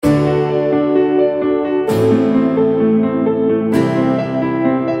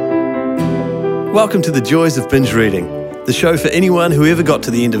Welcome to the Joys of Binge Reading, the show for anyone who ever got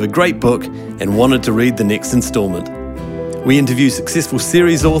to the end of a great book and wanted to read the next instalment. We interview successful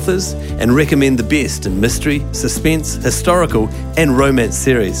series authors and recommend the best in mystery, suspense, historical and romance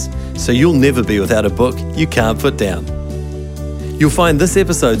series, so you'll never be without a book you can't put down. You'll find this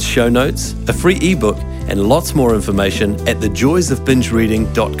episode's show notes, a free ebook and lots more information at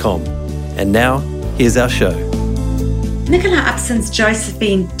thejoysofbingereading.com. And now, here's our show. Nicola Upson's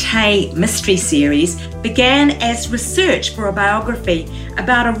Josephine Tay mystery series began as research for a biography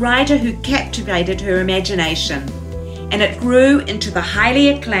about a writer who captivated her imagination, and it grew into the highly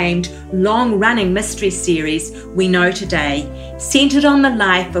acclaimed, long-running mystery series we know today, centered on the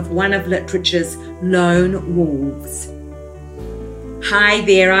life of one of literature's lone wolves. Hi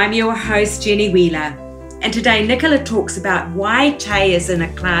there, I'm your host, Jenny Wheeler, and today Nicola talks about why Tay is in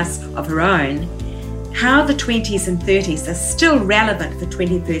a class of her own, how the 20s and 30s are still relevant for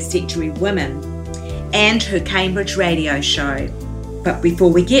 21st century women, and her Cambridge radio show. But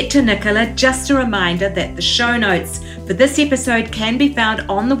before we get to Nicola, just a reminder that the show notes for this episode can be found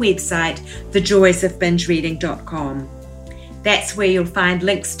on the website, thejoysofbingereading.com. That's where you'll find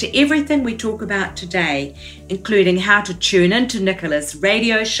links to everything we talk about today, including how to tune into Nicola's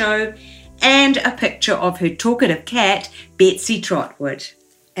radio show and a picture of her talkative cat, Betsy Trotwood.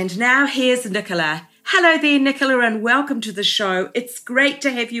 And now here's Nicola. Hello there, Nicola, and welcome to the show. It's great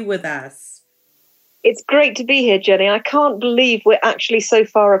to have you with us. It's great to be here, Jenny. I can't believe we're actually so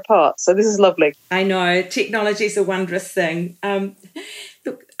far apart, so this is lovely. I know, technology is a wondrous thing.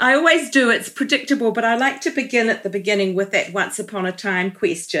 Look, I always do, it's predictable, but I like to begin at the beginning with that once upon a time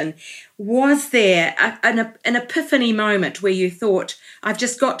question. Was there an epiphany moment where you thought, I've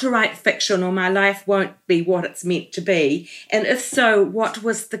just got to write fiction or my life won't be what it's meant to be? And if so, what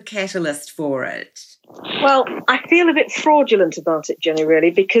was the catalyst for it? Well, I feel a bit fraudulent about it, Jenny,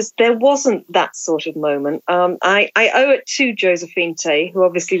 really, because there wasn't that sort of moment. I owe it to Josephine Tay, who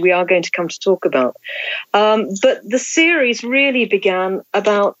obviously we are going to come to talk about. But the series really began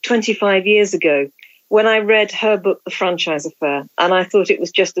about 25 years ago when I read her book, The Franchise Affair, and I thought it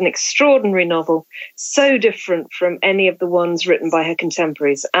was just an extraordinary novel, so different from any of the ones written by her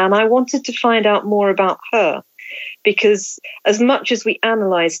contemporaries. And I wanted to find out more about her, because as much as we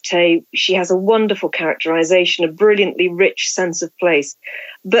analyse Tay, she has a wonderful characterisation, a brilliantly rich sense of place.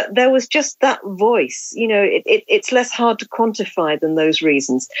 But there was just that voice, you know, it's less hard to quantify than those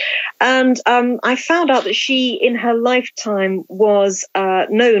reasons. And I found out that she, in her lifetime, was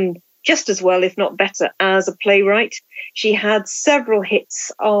known just as well, if not better, as a playwright. She had several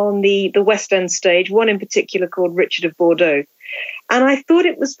hits on the West End stage, one in particular called Richard of Bordeaux. And I thought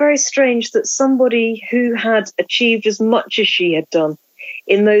it was very strange that somebody who had achieved as much as she had done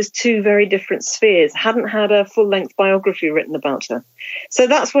in those two very different spheres hadn't had a full-length biography written about her. So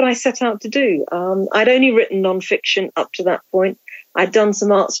that's what I set out to do. I'd only written non-fiction up to that point. I'd done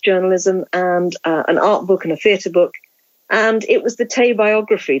some arts journalism and an art book and a theatre book. And it was the Tay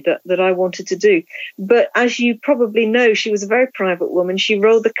biography that I wanted to do. But as you probably know, she was a very private woman. She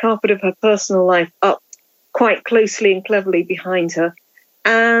rolled the carpet of her personal life up quite closely and cleverly behind her.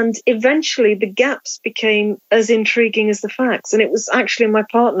 And eventually the gaps became as intriguing as the facts. And it was actually my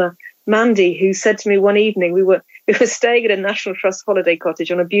partner, Mandy, who said to me one evening, we were staying at a National Trust holiday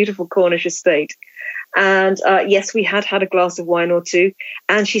cottage on a beautiful Cornish estate. And yes, we had had a glass of wine or two.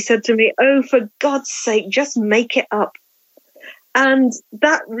 And she said to me, oh, for God's sake, just make it up. And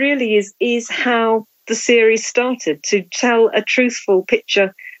that really is how the series started, to tell a truthful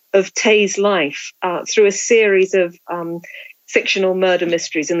picture of Tay's life through a series of fictional murder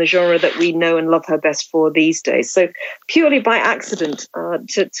mysteries in the genre that we know and love her best for these days. So purely by accident,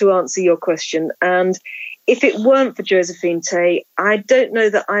 to answer your question. And if it weren't for Josephine Tay, I don't know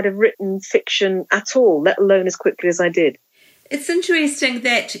that I'd have written fiction at all, let alone as quickly as I did. It's interesting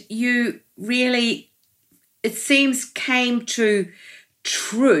that you really, it seems, came to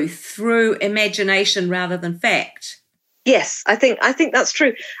truth through imagination rather than fact. Yes, I think that's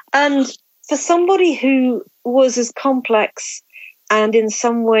true. And for somebody who was as complex and in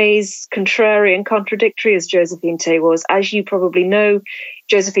some ways contrary and contradictory as Josephine Tay was, as you probably know,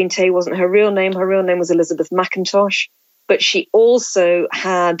 Josephine Tay wasn't her real name. Her real name was Elizabeth Mackintosh. But she also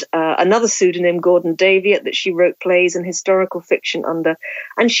had another pseudonym, Gordon Daviett, that she wrote plays and historical fiction under.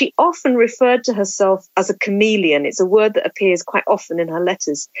 And she often referred to herself as a chameleon. It's a word that appears quite often in her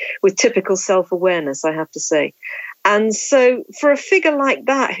letters, with typical self-awareness, I have to say. And so for a figure like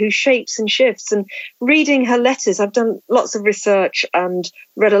that who shapes and shifts, and reading her letters, I've done lots of research and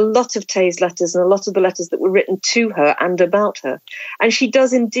read a lot of Tay's letters and a lot of the letters that were written to her and about her. And she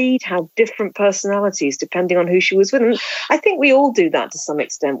does indeed have different personalities depending on who she was with. And I think we all do that to some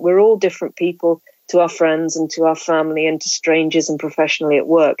extent. We're all different people to our friends and to our family and to strangers and professionally at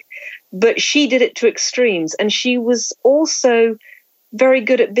work. But she did it to extremes. And she was also very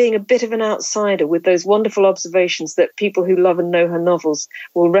good at being a bit of an outsider with those wonderful observations that people who love and know her novels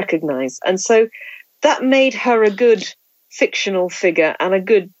will recognize. And so that made her a good fictional figure and a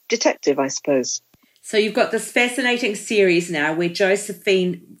good detective, I suppose. So you've got this fascinating series now where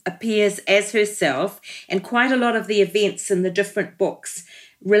Josephine appears as herself, and quite a lot of the events in the different books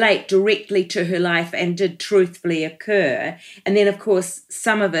relate directly to her life and did truthfully occur. And then, of course,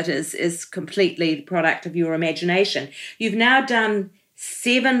 some of it is completely the product of your imagination. You've now done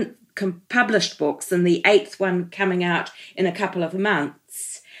 7 published books, and the 8th one coming out in a couple of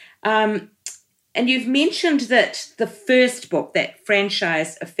months. And you've mentioned that the first book, that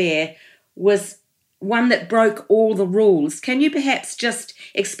franchise affair, was one that broke all the rules. Can you perhaps just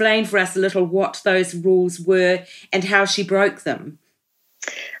explain for us a little what those rules were and how she broke them?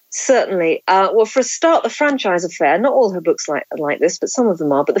 Certainly. Well, for a start, the franchise affair, not all her books like this, but some of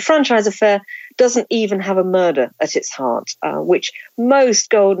them are, but the franchise affair doesn't even have a murder at its heart, which most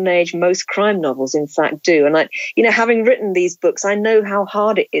Golden Age, most crime novels, in fact, do. And having written these books, I know how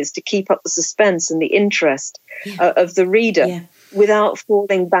hard it is to keep up the suspense and the interest of the reader without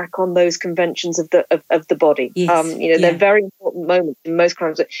falling back on those conventions of the body. Yes. They're very important moments in most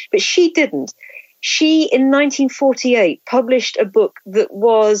crimes, but she didn't. She, in 1948, published a book that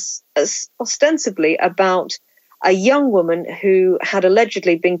was ostensibly about a young woman who had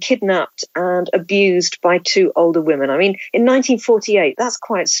allegedly been kidnapped and abused by 2 older women. I mean, in 1948, that's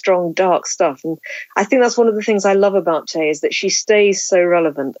quite strong, dark stuff. And I think that's one of the things I love about Tay, is that she stays so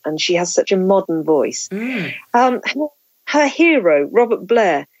relevant and she has such a modern voice. Her hero, Robert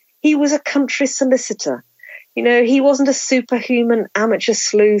Blair, he was a country solicitor. He wasn't a superhuman amateur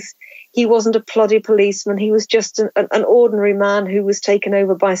sleuth. He wasn't a ploddy policeman. He was just an ordinary man who was taken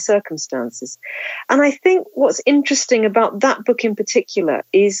over by circumstances. And I think what's interesting about that book in particular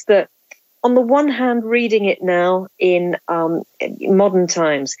is that, on the one hand, reading it now in modern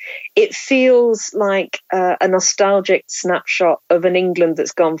times, it feels like a nostalgic snapshot of an England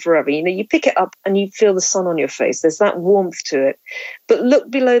that's gone forever. You pick it up and you feel the sun on your face. There's that warmth to it. But look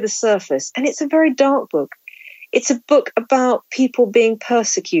below the surface, and it's a very dark book. It's a book about people being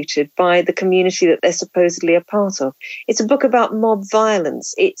persecuted by the community that they're supposedly a part of. It's a book about mob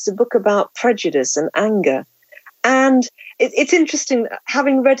violence. It's a book about prejudice and anger. And it's interesting,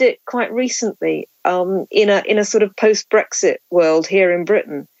 having read it quite recently in a sort of post-Brexit world here in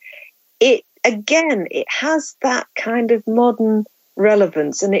Britain, it has that kind of modern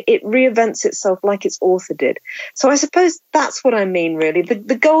relevance, and it reinvents itself like its author did. So I suppose that's what I mean, really.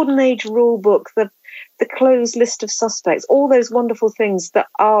 The Golden Age rule book, the closed list of suspects, all those wonderful things that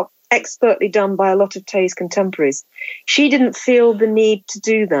are expertly done by a lot of Tay's contemporaries. She didn't feel the need to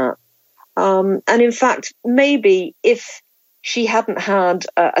do that. And in fact, maybe if she hadn't had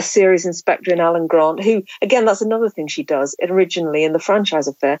a series inspector in Alan Grant, who, again, that's another thing she does originally in the franchise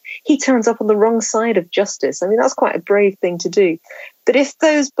affair, he turns up on the wrong side of justice. I mean, that's quite a brave thing to do. But if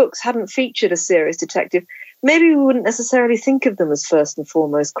those books hadn't featured a serious detective, maybe we wouldn't necessarily think of them as first and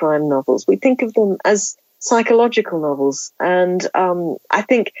foremost crime novels. We think of them as psychological novels. And I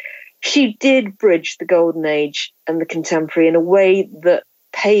think she did bridge the Golden Age and the contemporary in a way that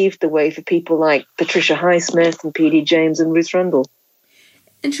paved the way for people like Patricia Highsmith and P.D. James and Ruth Rendell.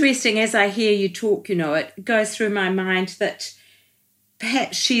 Interesting, as I hear you talk, it goes through my mind that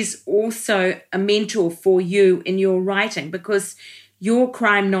perhaps she's also a mentor for you in your writing, because your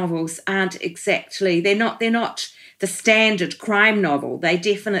crime novels aren't exactly, they're not the standard crime novel. They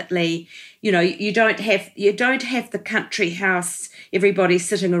definitely, you don't have the country house, everybody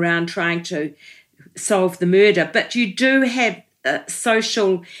sitting around trying to solve the murder, but you do have a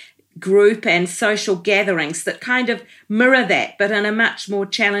social group and social gatherings that kind of mirror that, but in a much more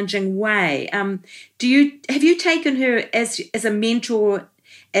challenging way. Have you taken her as a mentor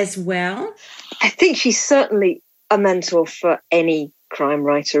as well? I think she's certainly a mentor for any crime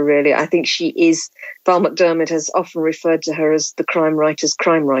writer, really. I think she is. Val McDermid has often referred to her as the crime writer's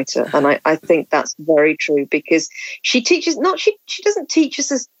crime writer, and I think that's very true, because she teaches she doesn't teach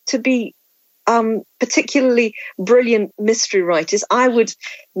us as to be particularly brilliant mystery writers.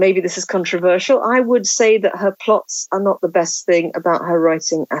 Maybe this is controversial, I would say that her plots are not the best thing about her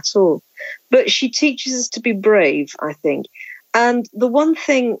writing at all. But she teaches us to be brave, I think. And the one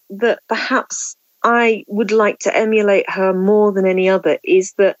thing that perhaps I would like to emulate her more than any other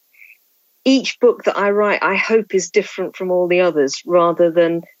is that each book that I write, I hope is different from all the others rather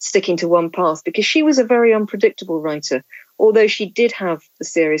than sticking to one path, because she was a very unpredictable writer. Although she did have the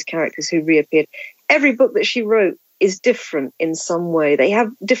series characters who reappeared, every book that she wrote is different in some way. They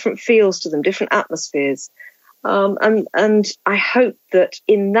have different feels to them, different atmospheres. And I hope that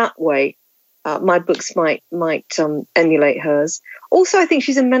in that way, my books might emulate hers. Also, I think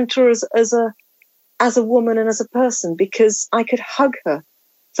she's a mentor as a woman and as a person, because I could hug her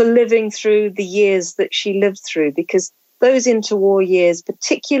for living through the years that she lived through, because those interwar years,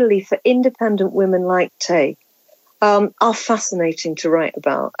 particularly for independent women like Tay, are fascinating to write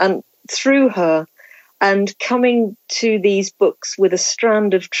about. And through her, and coming to these books with a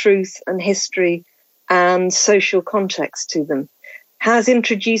strand of truth and history and social context to them, has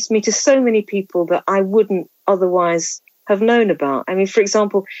introduced me to so many people that I wouldn't otherwise have known about. I mean, for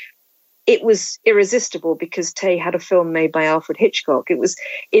example, it was irresistible because Tay had a film made by Alfred Hitchcock. It was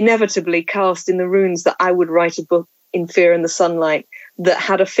inevitably cast in the runes that I would write a book in Fear and the Sunlight that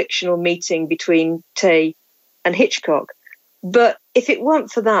had a fictional meeting between Tay and Hitchcock. But if it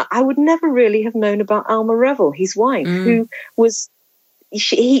weren't for that, I would never really have known about Alma Reville, his wife, who was,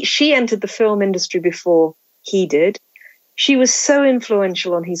 she entered the film industry before he did. She was so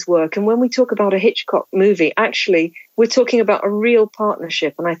influential on his work. And when we talk about a Hitchcock movie, actually, we're talking about a real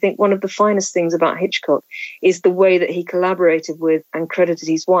partnership. And I think one of the finest things about Hitchcock is the way that he collaborated with and credited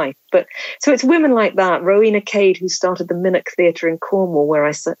his wife. But so it's women like that. Rowena Cade, who started the Minnock Theatre in Cornwall, where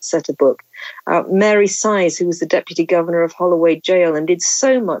I set a book. Mary Size, who was the deputy governor of Holloway Jail and did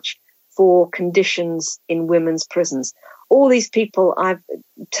so much for conditions in women's prisons. All these people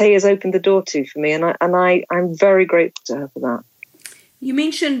Tay has opened the door to for me, and I'm very grateful to her for that. You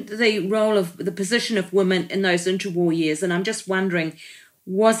mentioned the role of the position of women in those interwar years, and I'm just wondering,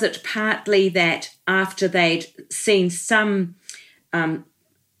 was it partly that after they'd seen some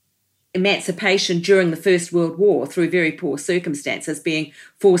emancipation during the First World War through very poor circumstances, being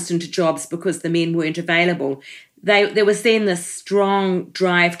forced into jobs because the men weren't available, there was then this strong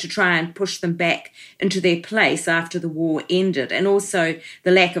drive to try and push them back into their place after the war ended, and also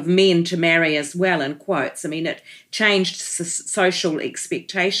the lack of men to marry as well, in quotes. I mean, it changed social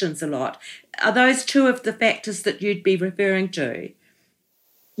expectations a lot. Are those two of the factors that you'd be referring to?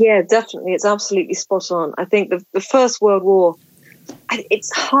 Yeah, definitely. It's absolutely spot on. I think the First World War,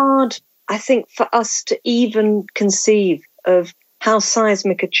 it's hard, I think, for us to even conceive of how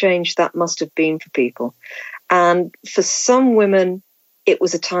seismic a change that must have been for people. And for some women, it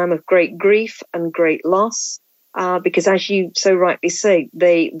was a time of great grief and great loss, because as you so rightly say,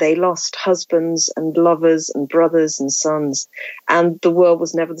 they lost husbands and lovers and brothers and sons, and the world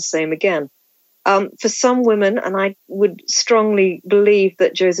was never the same again. For some women, and I would strongly believe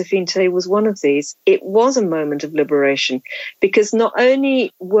that Josephine Tay was one of these, it was a moment of liberation, because not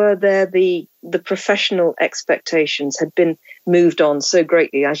only were there the professional expectations had been moved on so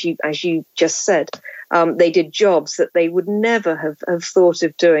greatly, as you just said. They did jobs that they would never have thought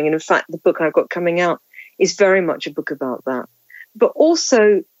of doing. And in fact, the book I've got coming out is very much a book about that. But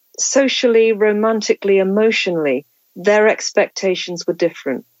also socially, romantically, emotionally, their expectations were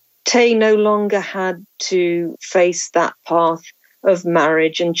different. Tay no longer had to face that path of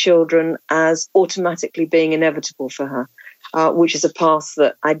marriage and children as automatically being inevitable for her, which is a path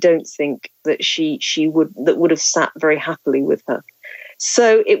that I don't think that she would have sat very happily with her.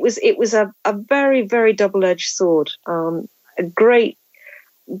 So it was a very, very double-edged sword, a great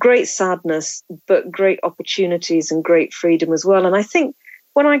sadness, but great opportunities and great freedom as well. And I think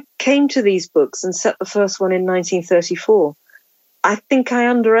when I came to these books and set the first one in 1934, I think I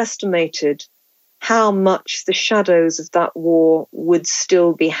underestimated how much the shadows of that war would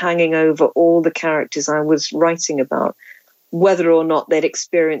still be hanging over all the characters I was writing about, whether or not they'd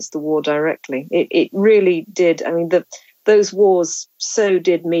experienced the war directly. It really did. I mean, those wars so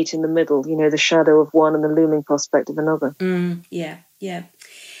did meet in the middle, the shadow of one and the looming prospect of another. Yeah.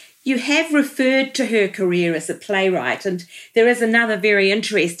 You have referred to her career as a playwright, and there is another very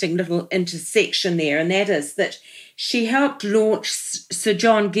interesting little intersection there, and that is that she helped launch Sir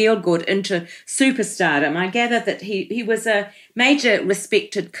John Gielgud into superstardom. I gather that he was a major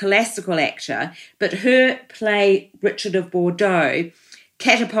respected classical actor, but her play Richard of Bordeaux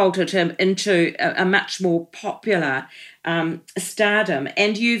catapulted him into a much more popular stardom.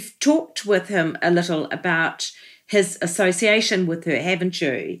 And you've talked with him a little about his association with her, haven't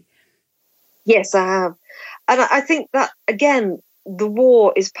you? Yes, I have. And I think that, again, the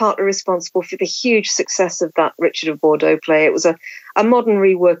war is partly responsible for the huge success of that Richard of Bordeaux play. It was a modern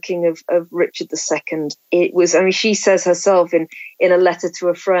reworking of Richard II. It was, I mean, she says herself in a letter to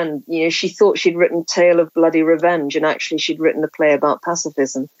a friend, you know, she thought she'd written Tale of Bloody Revenge, and actually she'd written a play about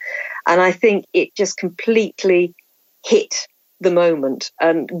pacifism. And I think it just completely hit the moment.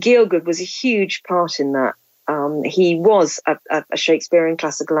 And Gielgud was a huge part in that. He was a Shakespearean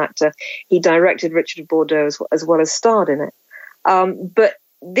classical actor. He directed Richard of Bordeaux as well as starred in it. But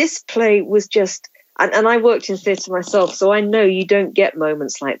this play was just, and I worked in theatre myself, so I know you don't get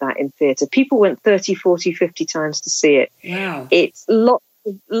moments like that in theatre. People went 30, 40, 50 times to see it. Wow. It's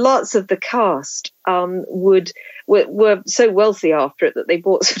lots of the cast were so wealthy after it that they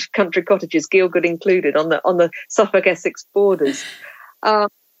bought sort of country cottages, Gielgud included, on the Suffolk-Essex borders.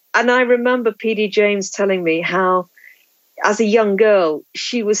 And I remember P.D. James telling me how, as a young girl,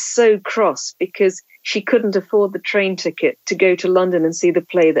 she was so cross because she couldn't afford the train ticket to go to London and see the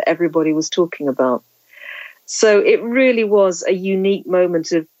play that everybody was talking about. So it really was a unique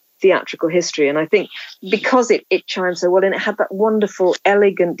moment of theatrical history. And I think because it chimed so well, and it had that wonderful,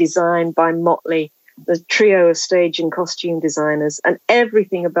 elegant design by Motley, the trio of stage and costume designers, and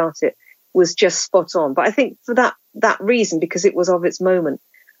everything about it was just spot on. But I think for that reason, because it was of its moment,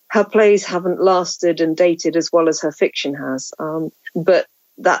 her plays haven't lasted and dated as well as her fiction has. But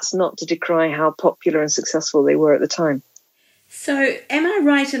that's not to decry how popular and successful they were at the time. So am I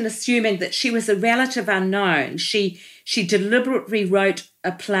right in assuming that she was a relative unknown? She deliberately wrote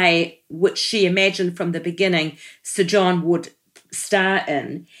a play which she imagined from the beginning Sir John would star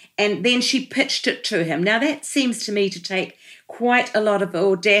in, and then she pitched it to him. Now that seems to me to take quite a lot of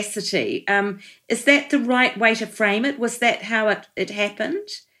audacity. Is that the right way to frame it? Was that how it happened?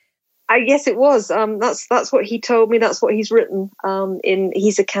 Yes, it was. That's what he told me. That's what he's written in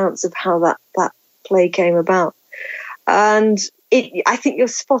his accounts of how that play came about. And I think you're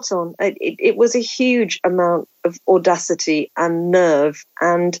spot on. It was a huge amount of audacity and nerve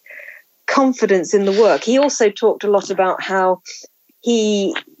and confidence in the work. He also talked a lot about how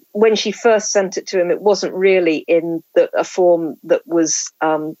when she first sent it to him, it wasn't really in a form that was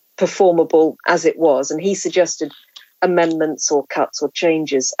performable as it was. And he suggested amendments or cuts or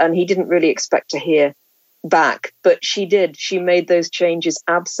changes, and he didn't really expect to hear back, but she did. She made those changes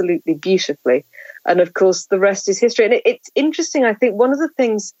absolutely beautifully, and of course the rest is history. And it's interesting, I think one of the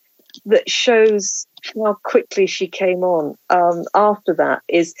things that shows how quickly she came on after that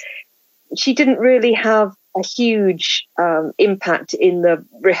is she didn't really have a huge impact in the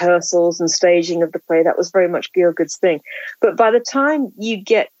rehearsals and staging of the play. That was very much Gielgud's thing. But by the time you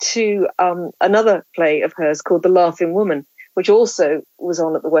get to another play of hers called The Laughing Woman, which also was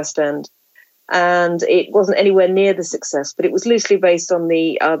on at the West End, and it wasn't anywhere near the success, but it was loosely based on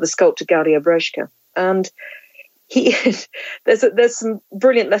the sculptor Gaudio Breška. And there's some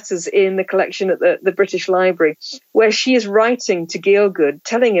brilliant letters in the collection at the British Library where she is writing to Gielgud,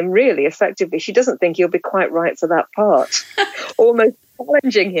 telling him really effectively she doesn't think he'll be quite right for that part, almost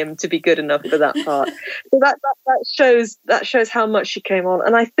challenging him to be good enough for that part. So that shows how much she came on.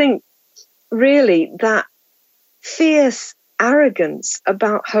 And I think really that fierce arrogance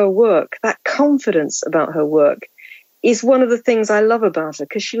about her work, that confidence about her work, is one of the things I love about her,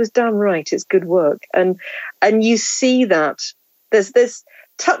 because she was damn right, it's good work. And you see that there's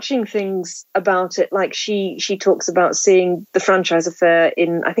touching things about it, like she talks about seeing the franchise affair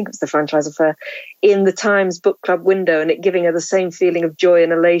in the Times book club window, and it giving her the same feeling of joy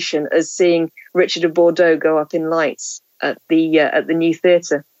and elation as seeing Richard of Bordeaux go up in lights at the new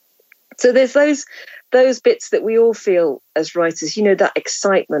theatre. So there's those bits that we all feel as writers, you know, that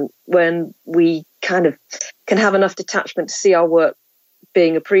excitement when we kind of can have enough detachment to see our work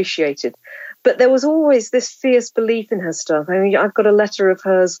being appreciated. But there was always this fierce belief in her stuff. I mean, I've got a letter of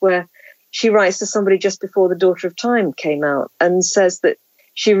hers where she writes to somebody just before The Daughter of Time came out and says that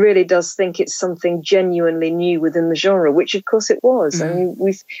she really does think it's something genuinely new within the genre, which of course it was. Mm. I mean,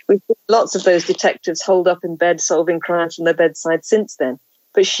 we've seen lots of those detectives holed up in bed solving crimes from their bedside since then.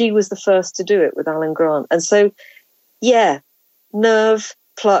 But she was the first to do it with Alan Grant. And so, yeah, nerve,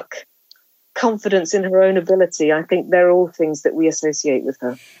 pluck, confidence in her own ability, I think they're all things that we associate with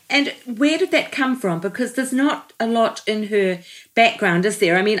her. And where did that come from? Because there's not a lot in her background, is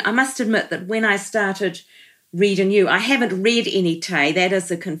there? I mean, I must admit that when I started reading you, I haven't read any Tay, that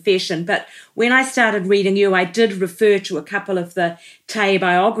is a confession, but when I started reading you, I did refer to a couple of the Tay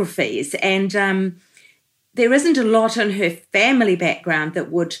biographies, and there isn't a lot in her family background that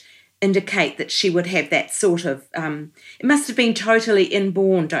would indicate that she would have that sort of... it must have been totally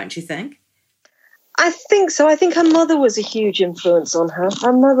inborn, don't you think? I think so. I think her mother was a huge influence on her.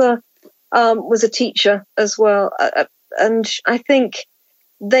 Her mother was a teacher as well, I think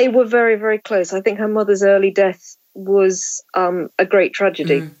they were very, very close. I think her mother's early death was a great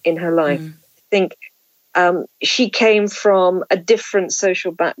tragedy in her life. I think she came from a different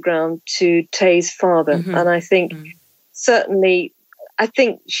social background to Tay's father. And I think certainly, I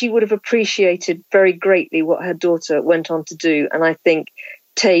think she would have appreciated very greatly what her daughter went on to do. And I think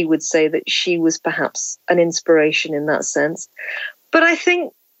Tay would say that she was perhaps an inspiration in that sense. But I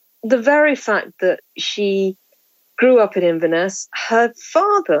think the very fact that she grew up in Inverness, her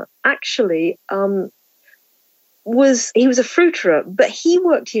father actually was a fruiterer, but he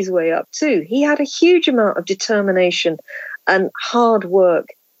worked his way up too. He had a huge amount of determination and hard work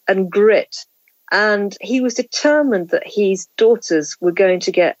and grit. And he was determined that his daughters were going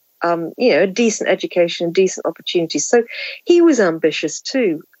to get a decent education, decent opportunities. So he was ambitious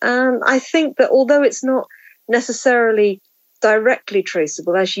too. And I think that although it's not necessarily directly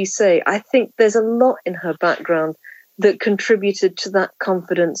traceable, as you say, I think there's a lot in her background that contributed to that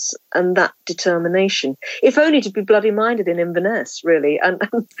confidence and that determination. If only to be bloody minded in Inverness, really,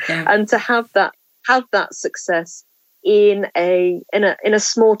 and to have that success in a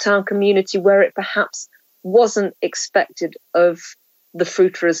small town community where it perhaps wasn't expected of the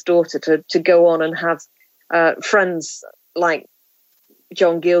fruiterer's daughter to go on and have friends like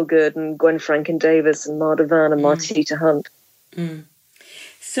John Gielgud and Gwen Franken Davis and Marda Van and Martita Hunt.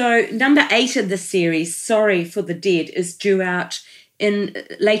 So number 8 of the series, Sorry for the Dead, is due out in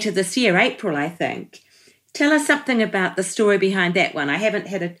later this year, April, I think. Tell us something about the story behind that one. I haven't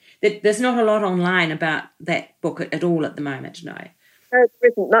had there's not a lot online about that book at all at the moment, no. No, it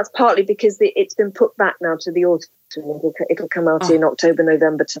isn't. That's partly because it's been put back now to the autumn. It'll come out in October,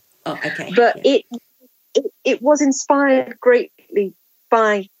 November time. Oh, okay. But it was inspired greatly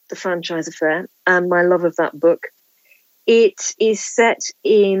by the franchise affair and my love of that book. It is set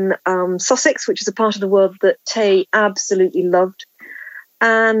in Sussex, which is a part of the world that Tay absolutely loved.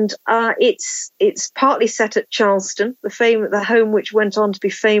 And it's partly set at Charleston, the home which went on to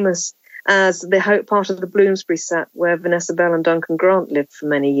be famous as the part of the Bloomsbury set where Vanessa Bell and Duncan Grant lived for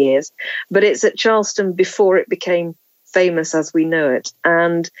many years. But it's at Charleston before it became famous as we know it.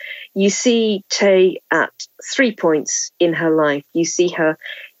 And you see Tay at 3 points in her life. You see her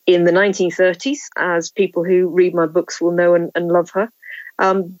in the 1930s, as people who read my books will know and love her.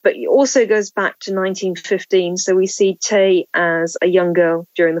 But it also goes back to 1915. So we see Tay as a young girl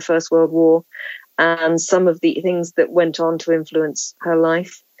during the First World War and some of the things that went on to influence her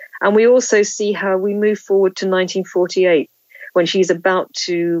life. And we also see how we move forward to 1948 when she's about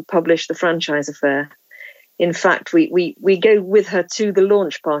to publish The Franchise Affair. In fact, we go with her to the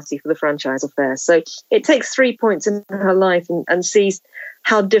launch party for The Franchise Affair. So it takes 3 points in her life and sees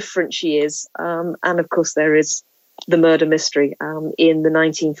how different she is. And of course, there is the murder mystery in the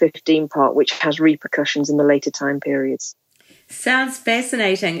 1915 part, which has repercussions in the later time periods. Sounds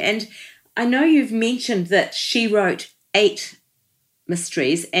fascinating. And I know you've mentioned that she wrote 8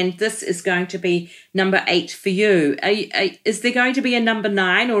 mysteries, and this is going to be number 8 for you. Is there going to be a number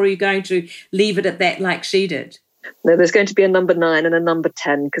 9, or are you going to leave it at that like she did? No, there's going to be a number 9 and a number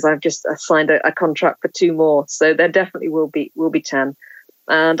 10 because I've just signed a contract for 2 more. So there definitely will be 10.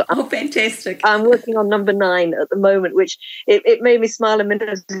 And fantastic. I'm working on number 9 at the moment, which it made me smile a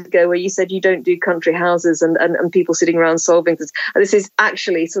minute ago where you said you don't do country houses and people sitting around solving things. This is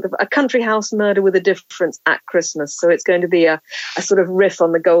actually sort of a country house murder with a difference at Christmas. So it's going to be a sort of riff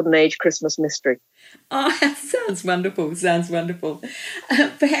on the Golden Age Christmas mystery. Oh, that sounds wonderful.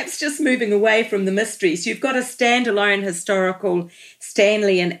 Perhaps just moving away from the mysteries, you've got a standalone historical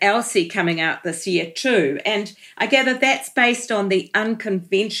Stanley and Elsie coming out this year too. And I gather that's based on the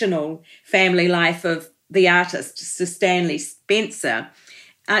unconventional family life of the artist, Sir Stanley Spencer.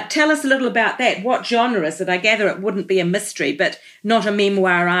 Tell us a little about that. What genre is it? I gather it wouldn't be a mystery, but not a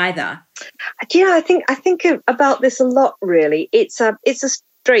memoir either. Yeah, I think about this a lot, really. It's a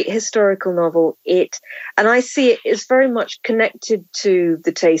straight historical novel. And I see it as very much connected to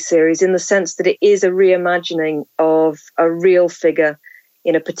the Tay series in the sense that it is a reimagining of a real figure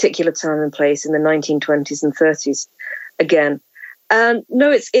in a particular time and place in the 1920s and 30s again.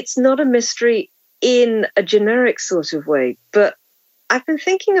 No, it's not a mystery in a generic sort of way, but I've been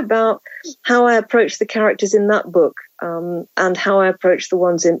thinking about how I approach the characters in that book and how I approach the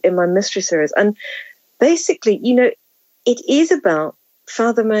ones in my mystery series. And basically, it is about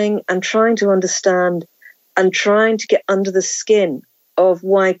fathoming and trying to understand and trying to get under the skin of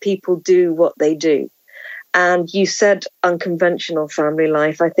why people do what they do. And you said unconventional family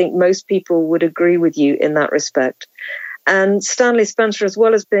life. I think most people would agree with you in that respect. And Stanley Spencer, as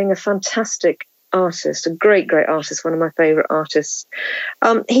well as being a fantastic artist, a great, great artist, one of my favourite artists.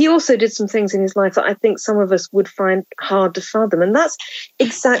 He also did some things in his life that I think some of us would find hard to fathom. And that's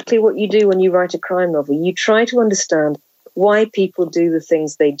exactly what you do when you write a crime novel. You try to understand why people do the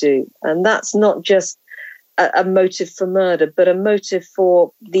things they do. And that's not just a motive for murder, but a motive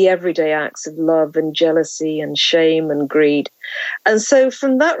for the everyday acts of love and jealousy and shame and greed. And so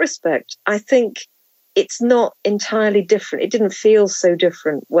from that respect, I think it's not entirely different. It didn't feel so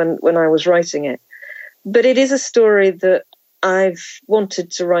different when I was writing it. But it is a story that I've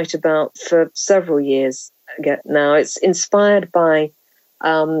wanted to write about for several years now. It's inspired by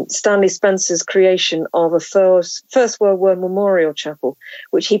Stanley Spencer's creation of a First World War memorial chapel,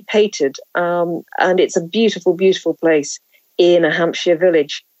 which he painted, and it's a beautiful, beautiful place in a Hampshire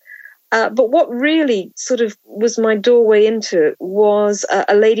village. But what really sort of was my doorway into it was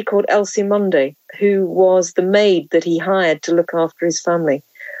a lady called Elsie Munday, who was the maid that he hired to look after his family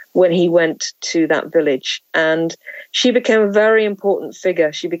when he went to that village. And she became a very important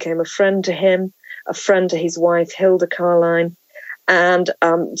figure. She became a friend to him, a friend to his wife, Hilda Carline, and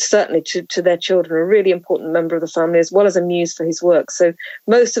certainly to their children, a really important member of the family, as well as a muse for his work. So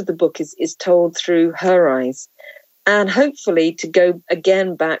most of the book is told through her eyes. And hopefully, to go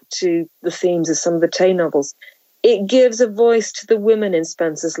again back to the themes of some of the Tay novels, it gives a voice to the women in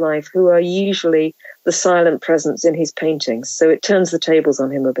Spencer's life who are usually the silent presence in his paintings. So it turns the tables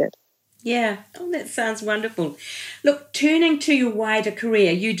on him a bit. Yeah. Oh, that sounds wonderful. Look, turning to your wider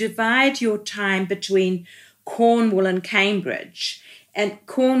career, you divide your time between Cornwall and Cambridge. And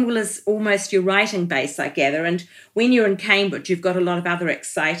Cornwall is almost your writing base, I gather. And when you're in Cambridge, you've got a lot of other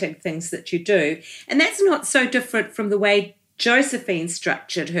exciting things that you do. And that's not so different from the way Josephine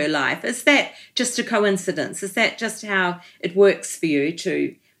structured her life. Is that just a coincidence? Is that just how it works for you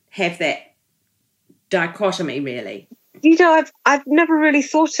to have that dichotomy, really? You know, I've never really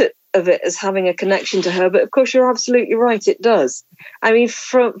thought of it as having a connection to her, but of course you're absolutely right, it does. I mean,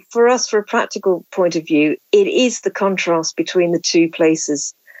 for us, for a practical point of view, it is the contrast between the two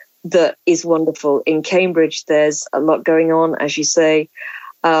places that is wonderful. In Cambridge, there's a lot going on, as you say.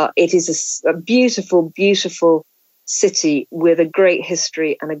 It is a beautiful, beautiful city with a great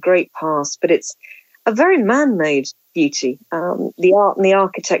history and a great past, but it's a very man-made beauty. The art and the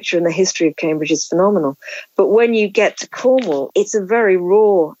architecture and the history of Cambridge is phenomenal. But when you get to Cornwall, it's a very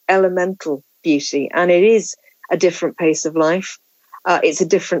raw, elemental beauty, and it is a different pace of life. It's a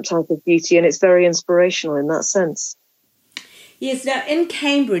different type of beauty, and it's very inspirational in that sense. Yes, now in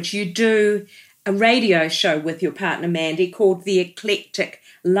Cambridge, you do a radio show with your partner Mandy called The Eclectic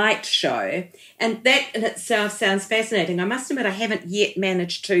Light Show, and that in itself sounds fascinating. I must admit I haven't yet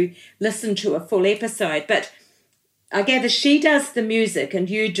managed to listen to a full episode, but I gather she does the music and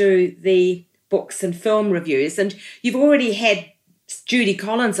you do the books and film reviews, and you've already had Judy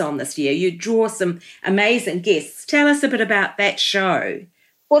Collins on this year. You draw some amazing guests. Tell us a bit about that show.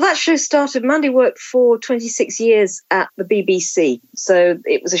 Well, that show started, Mandy worked for 26 years at the BBC. So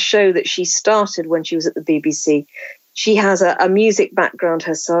it was a show that she started when she was at the BBC. She has a music background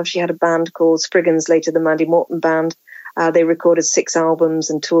herself. She had a band called Spriggans, later the Mandy Morton Band. They recorded 6 albums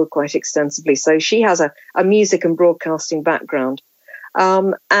and toured quite extensively. So she has a music and broadcasting background.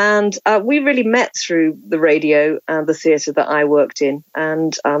 And we really met through the radio and the theatre that I worked in.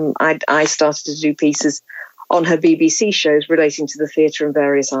 And I started to do pieces on her BBC shows relating to the theatre and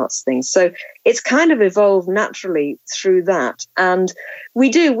various arts things. So it's kind of evolved naturally through that. And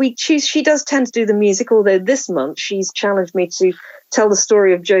she does tend to do the music, although this month she's challenged me to tell the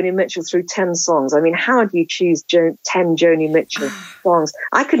story of Joni Mitchell through 10 songs. I mean, how do you choose 10 Joni Mitchell songs?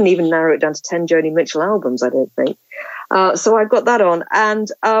 I couldn't even narrow it down to 10 Joni Mitchell albums, I don't think. So I've got that on.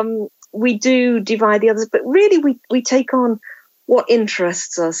 And we do divide the others, but really we take on what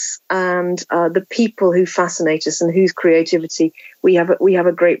interests us and the people who fascinate us and whose creativity we have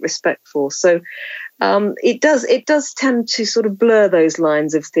a great respect for. So it does tend to sort of blur those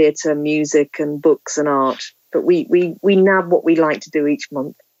lines of theatre, music and books and art. But we nab what we like to do each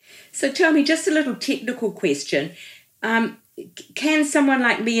month. So tell me, just a little technical question. Can someone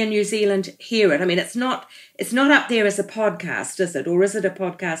like me in New Zealand hear it? I mean, it's not up there as a podcast, is it? Or is it a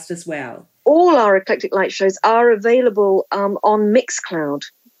podcast as well? All our Eclectic Light shows are available on Mixcloud.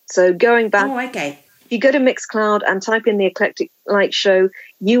 So going back, okay. If you go to Mixcloud and type in the Eclectic Light Show,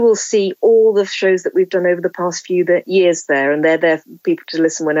 you will see all the shows that we've done over the past few years there, and they're there for people to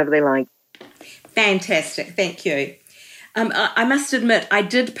listen whenever they like. Fantastic, thank you. I must admit, I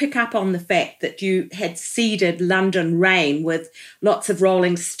did pick up on the fact that you had seeded London Rain with lots of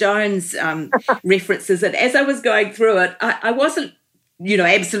Rolling Stones references. And as I was going through it, I wasn't,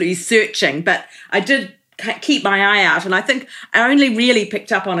 absolutely searching, but I did keep my eye out, and I think I only really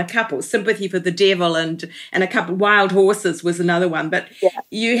picked up on a couple. Sympathy for the Devil and a couple. Wild Horses was another one. But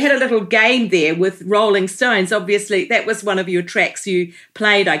you had a little game there with Rolling Stones. Obviously, that was one of your tracks you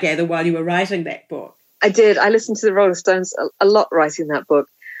played, I gather, while you were writing that book. I did. I listened to the Rolling Stones a lot writing that book.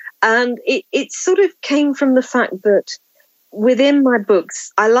 And it sort of came from the fact that within my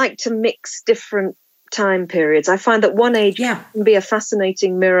books, I like to mix different time periods. I find that one age can be a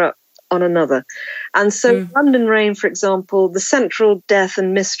fascinating mirror on another. And so London Rain, for example, the central death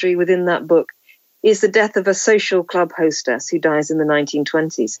and mystery within that book is the death of a social club hostess who dies in the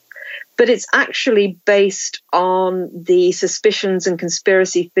 1920s. But it's actually based on the suspicions and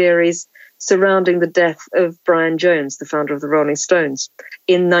conspiracy theories surrounding the death of Brian Jones, the founder of the Rolling Stones,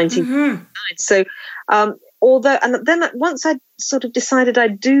 in 1959. So once I sort of decided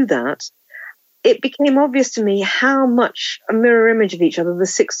I'd do that, it became obvious to me how much a mirror image of each other the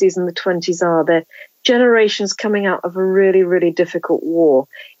 60s and the 20s are. They're generations coming out of a really, really difficult war.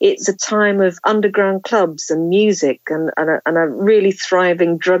 It's a time of underground clubs and music and a really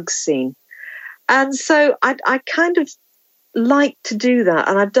thriving drug scene. And so I kind of like to do that.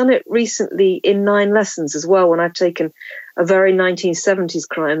 And I've done it recently in 9 Lessons as well, when I've taken a very 1970s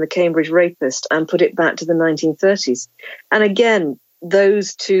crime, the Cambridge rapist, and put it back to the 1930s. And again,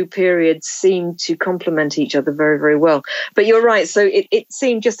 those two periods seem to complement each other very, very well. But you're right. So it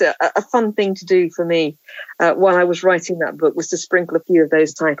seemed just a fun thing to do for me while I was writing that book, was to sprinkle a few of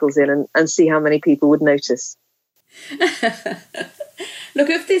those titles in and see how many people would notice. Look,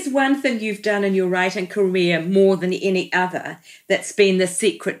 if there's one thing you've done in your writing career more than any other that's been the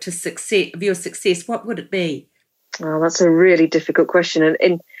secret to success of your success, what would it be? Oh, that's a really difficult question.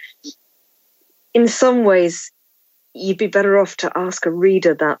 And in some ways, you'd be better off to ask a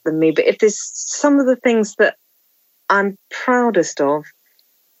reader that than me. But if there's some of the things that I'm proudest of,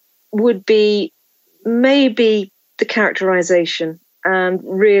 would be maybe the characterization and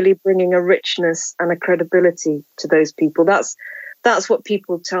really bringing a richness and a credibility to those people. That's what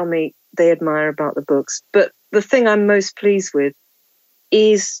people tell me they admire about the books. But the thing I'm most pleased with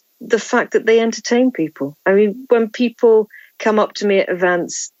is the fact that they entertain people. I mean, when people come up to me at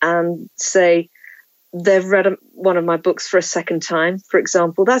events and say they've read one of my books for a second time, for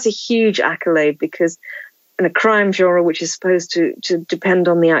example, that's a huge accolade, because in a crime genre, which is supposed to depend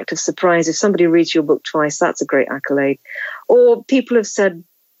on the act of surprise, if somebody reads your book twice, that's a great accolade. Or people have said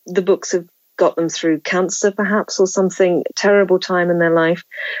the books have got them through cancer, perhaps, or something terrible time in their life,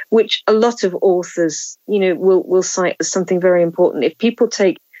 which a lot of authors, will cite as something very important. If people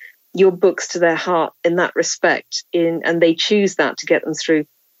take your books to their heart in that respect, and they choose that to get them through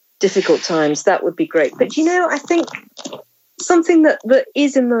difficult times, that would be great. But I think something that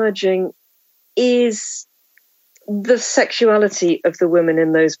is emerging is the sexuality of the women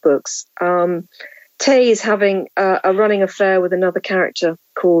in those books. Tay is having a running affair with another character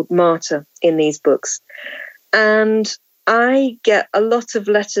called Marta in these books. And I get a lot of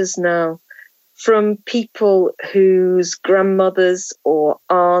letters now from people whose grandmothers or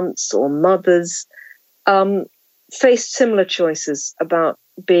aunts or mothers faced similar choices about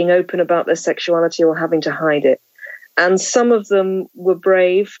being open about their sexuality or having to hide it. And some of them were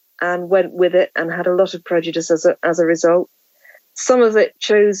brave and went with it and had a lot of prejudice as a result. Some of it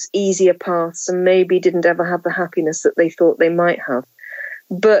chose easier paths and maybe didn't ever have the happiness that they thought they might have.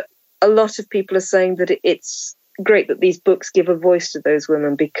 But a lot of people are saying that it's great that these books give a voice to those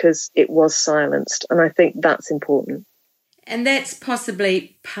women because it was silenced. And I think that's important. And that's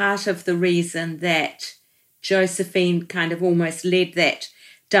possibly part of the reason that Josephine kind of almost led that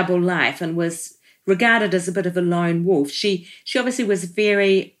double life and was regarded as a bit of a lone wolf. She obviously was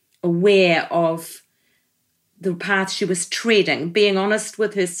very aware of the path she was treading, being honest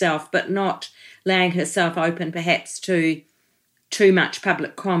with herself, but not laying herself open perhaps to too much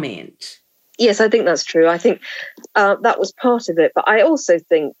public comment. Yes, I think that's true. I think that was part of it. But I also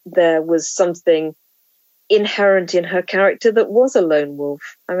think there was something inherent in her character that was a lone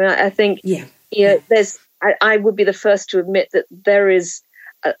wolf. I mean, I think I would be the first to admit that there is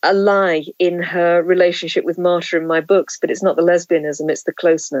a lie in her relationship with Marta in my books, but it's not the lesbianism, it's the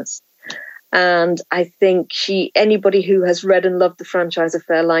closeness. And I think anybody who has read and loved the franchise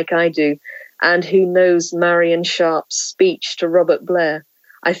affair like I do, and who knows Marion Sharp's speech to Robert Blair,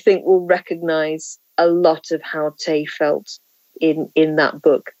 I think will recognise a lot of how Tay felt in that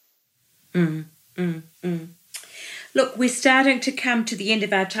book. Look, we're starting to come to the end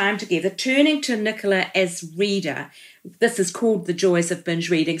of our time together. Turning to Nicola as reader, this is called The Joys of Binge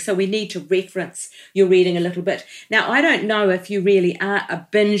Reading, so we need to reference your reading a little bit. Now, I don't know if you really are a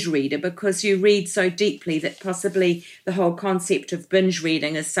binge reader because you read so deeply that possibly the whole concept of binge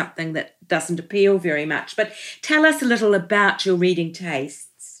reading is something that doesn't appeal very much. But tell us a little about your reading tastes.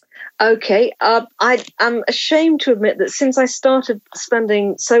 Okay, I'm ashamed to admit that since I started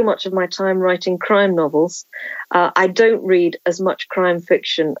spending so much of my time writing crime novels, I don't read as much crime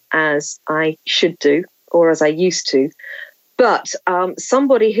fiction as I should do or as I used to. But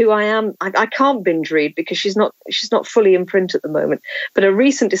somebody who I can't binge read because she's not fully in print at the moment. But a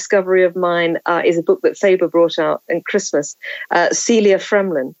recent discovery of mine is a book that Faber brought out in Christmas, Celia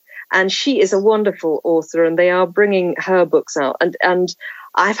Fremlin, and she is a wonderful author, and they are bringing her books out, and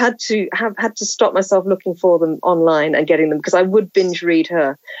I've had to stop myself looking for them online and getting them because I would binge read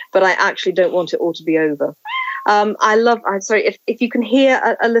her, but I actually don't want it all to be over. I'm sorry if you can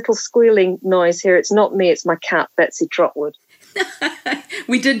hear a little squealing noise here. It's not me, it's my cat, Betsy Trotwood.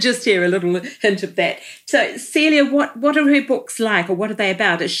 We did just hear a little hint of that. So, Celia, what are her books like, or what are they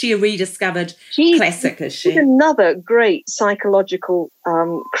about? Is she a rediscovered classic? Is she? She's another great psychological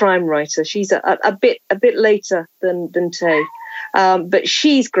crime writer. She's a bit later than Tay, but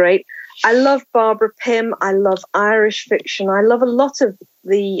she's great. I love Barbara Pym. I love Irish fiction. I love a lot of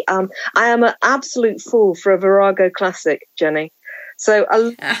the. I am an absolute fool for a Virago classic, Jenny. So a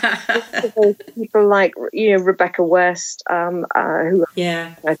lot of those people like Rebecca West, who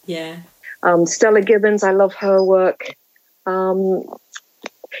Stella Gibbons. I love her work.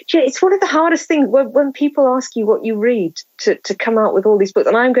 It's one of the hardest things when people ask you what you read to come out with all these books,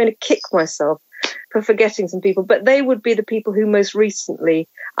 and I'm going to kick myself for forgetting some people, but they would be the people who most recently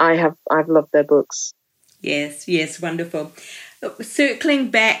I've loved their books. Yes, wonderful. Look,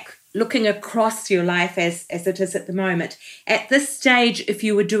 circling back, looking across your life as it is at the moment, at this stage, if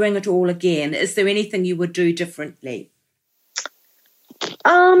you were doing it all again, is there anything you would do differently?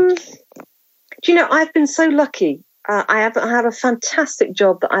 Do you know, I've been so lucky. I have a fantastic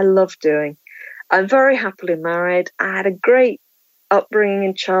job that I love doing. I'm very happily married. I had a great upbringing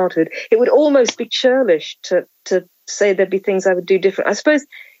in childhood. It would almost be churlish to say there'd be things I would do different. I suppose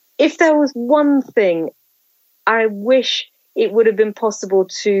if there was one thing, I wish it would have been possible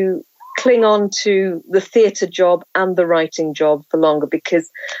to cling on to the theatre job and the writing job for longer, because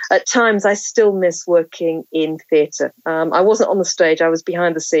at times I still miss working in theatre. I wasn't on the stage, I was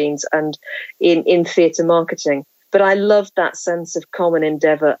behind the scenes and in theatre marketing. But I loved that sense of common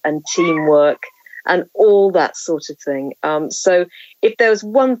endeavour and teamwork and all that sort of thing. So if there was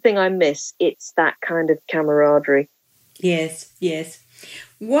one thing I miss, it's that kind of camaraderie. Yes.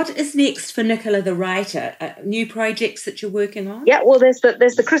 What is next for Nicola the writer? New projects that you're working on? Yeah, well, there's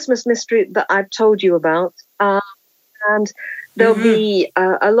the Christmas mystery that I've told you about. And there'll be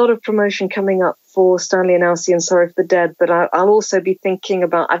a lot of promotion coming up for Stanley and Elsie and Sorry for the Dead. But I'll also be thinking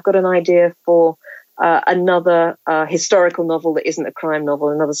about, I've got an idea for another historical novel that isn't a crime novel,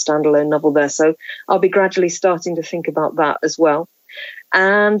 another standalone novel there. So I'll be gradually starting to think about that as well.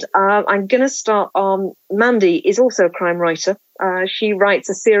 And I'm going to start on, Mandy is also a crime writer. She writes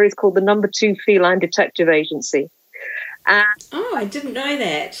a series called The Number 2 Feline Detective Agency. I didn't know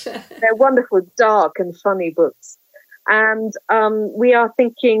that. They're wonderful, dark and funny books. And we are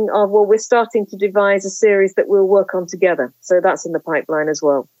thinking of, we're starting to devise a series that we'll work on together. So that's in the pipeline as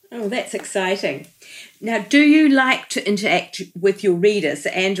well. Oh, that's exciting. Now, do you like to interact with your readers,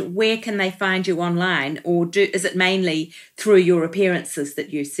 and where can they find you online, or is it mainly through your appearances that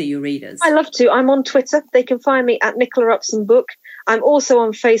you see your readers? I love to. I'm on Twitter. They can find me at Nicola Upson Book. I'm also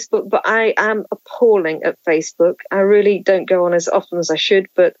on Facebook, but I am appalling at Facebook. I really don't go on as often as I should,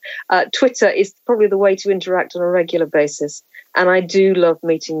 but Twitter is probably the way to interact on a regular basis. And I do love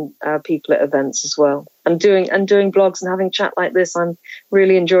meeting people at events as well, and doing blogs and having a chat like this. I'm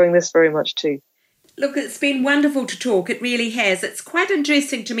really enjoying this very much too. Look, it's been wonderful to talk. It really has. It's quite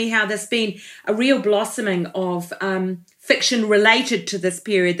interesting to me how there's been a real blossoming of fiction related to this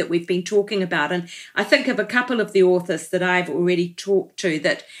period that we've been talking about. And I think of a couple of the authors that I've already talked to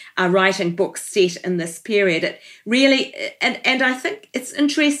that are writing books set in this period. It really, and I think it's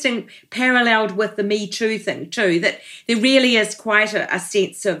interesting, paralleled with the Me Too thing too, that there really is quite a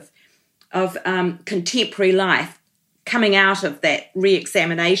sense of contemporary life coming out of that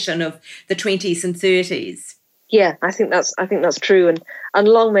re-examination of the 20s and 30s. Yeah, I think that's true, and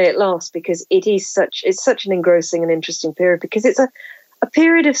long may it last, because it's such an engrossing and interesting period, because it's a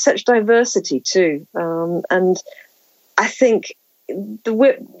period of such diversity too, and I think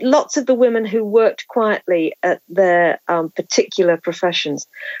lots of the women who worked quietly at their particular professions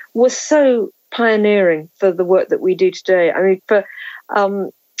were so pioneering for the work that we do today. I mean, for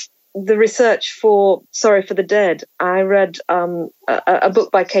the research for the Dead, I read a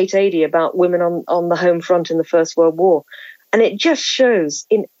book by Kate Adie about women on the home front in the First World War. And it just shows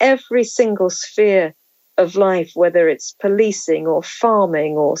in every single sphere of life, whether it's policing or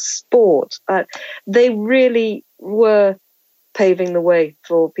farming or sport, they really were paving the way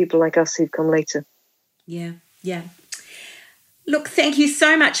for people like us who've come later. Yeah. Look, thank you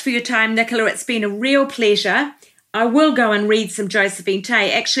so much for your time, Nicola. It's been a real pleasure. I will go and read some Josephine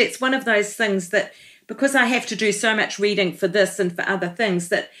Tay. Actually, it's one of those things that, because I have to do so much reading for this and for other things,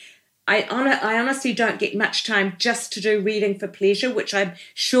 that I honestly don't get much time just to do reading for pleasure, which I'm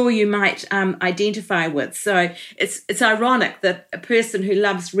sure you might identify with. So it's ironic that a person who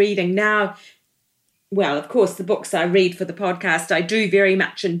loves reading now, well, of course, the books I read for the podcast I do very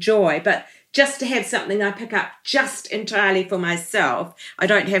much enjoy, but just to have something I pick up just entirely for myself, I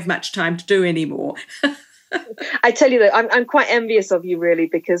don't have much time to do anymore. I tell you that I'm quite envious of you, really,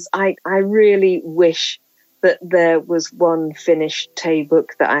 because I really wish that there was one finished Tay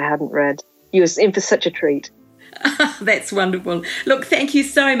book that I hadn't read. You were in for such a treat. That's wonderful. Look, thank you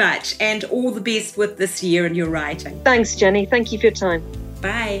so much, and all the best with this year and your writing. Thanks, Jenny. Thank you for your time.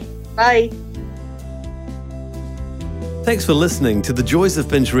 Bye. Bye. Thanks for listening to the Joys of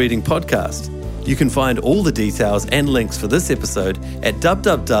Binge Reading podcast. You can find all the details and links for this episode at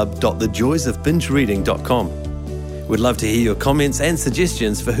www.thejoysofbingereading.com. We'd love to hear your comments and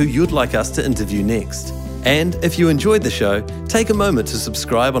suggestions for who you'd like us to interview next. And if you enjoyed the show, take a moment to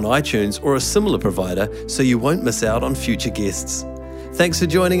subscribe on iTunes or a similar provider so you won't miss out on future guests. Thanks for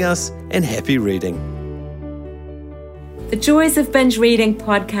joining us, and happy reading. The Joys of Binge Reading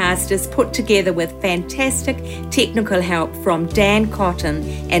podcast is put together with fantastic technical help from Dan Cotton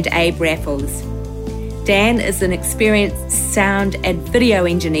and Abe Raffles. Dan is an experienced sound and video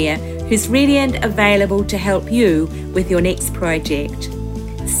engineer who's ready and available to help you with your next project.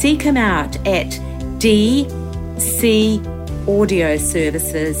 Seek him out at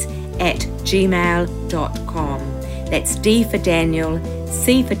dcaudioservices@gmail.com. That's D for Daniel,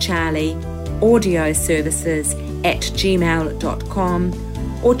 C for Charlie, audioservices@gmail.com,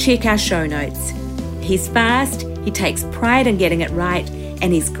 or check our show notes. He's fast, he takes pride in getting it right,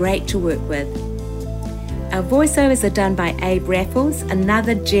 and he's great to work with. Our voiceovers are done by Abe Raffles,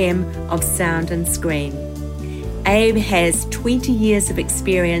 another gem of sound and screen. Abe has 20 years of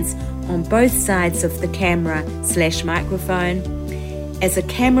experience on both sides of the camera/microphone, as a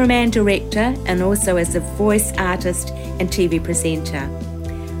cameraman director and also as a voice artist and TV presenter.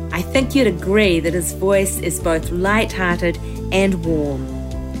 I think you'd agree that his voice is both light-hearted and warm.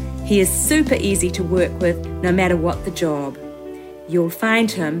 He is super easy to work with no matter what the job. You'll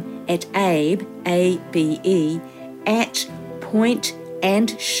find him at Abe, A-B-E, at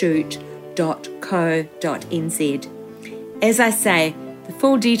pointandshoot.co.nz. As I say, the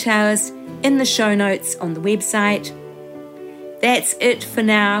full details in the show notes on the website. That's it for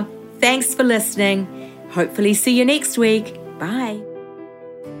now. Thanks for listening. Hopefully see you next week. Bye.